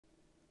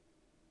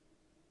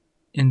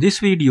In this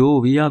video,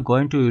 we are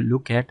going to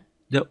look at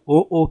the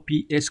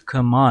OOPS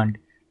command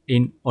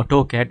in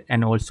AutoCAD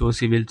and also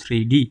Civil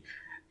 3D.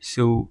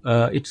 So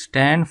it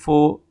stands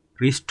for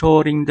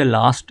restoring the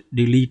last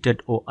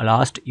deleted or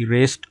last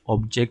erased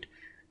object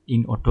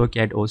in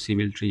AutoCAD or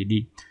Civil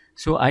 3D.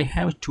 So I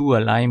have two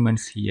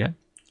alignments here,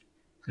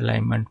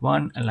 alignment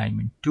 1,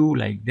 alignment 2,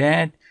 like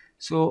that.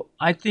 So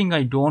I think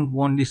I don't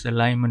want this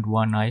alignment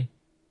 1. I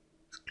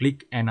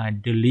click and I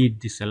delete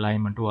this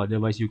alignment, or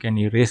otherwise you can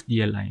erase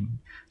the alignment.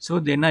 So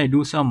then I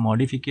do some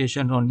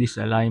modification on this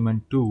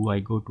alignment too. I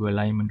go to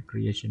alignment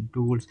creation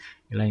tools,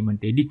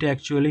 alignment edit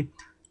actually.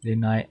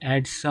 Then I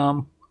add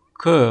some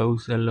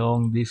curves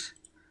along this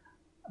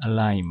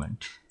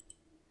alignment.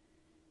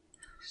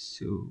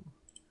 So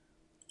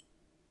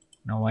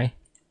now I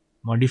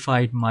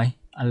modified my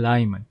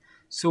alignment.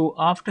 So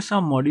after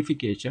some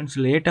modifications,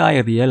 later I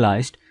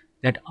realized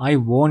that I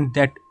want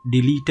that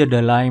deleted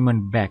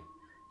alignment back.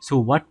 So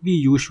what we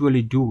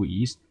usually do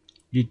is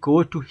we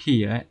go to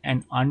here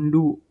and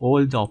undo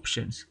all the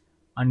options,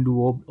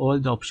 all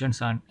the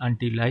options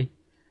until I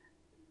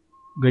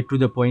get to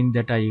the point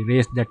that I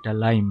erase that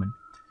alignment.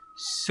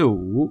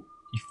 So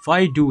if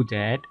I do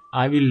that,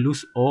 I will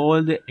lose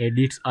all the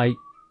edits I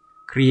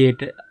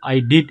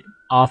did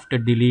after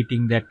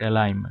deleting that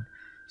alignment.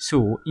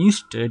 So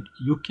instead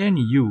you can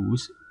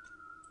use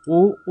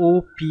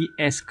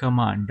OOPS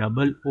command,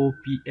 double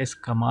OPS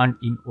command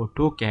in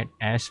AutoCAD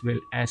as well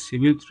as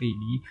Civil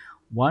 3D.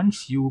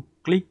 Once you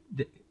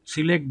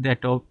select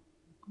that, or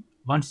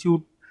once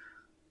you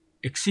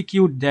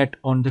execute that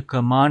on the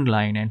command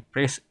line and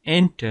press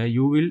enter,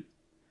 you will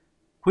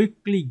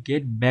quickly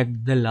get back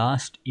the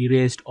last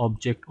erased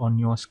object on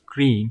your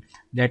screen.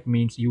 That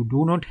means you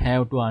do not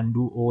have to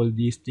undo all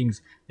these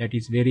things. That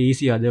is very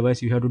easy.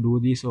 Otherwise you have to do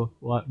this or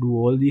do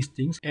all these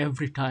things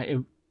every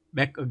time,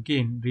 back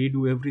again,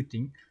 redo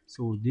everything.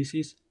 So this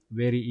is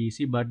very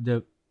easy, but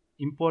the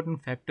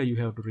important factor you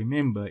have to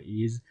remember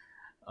is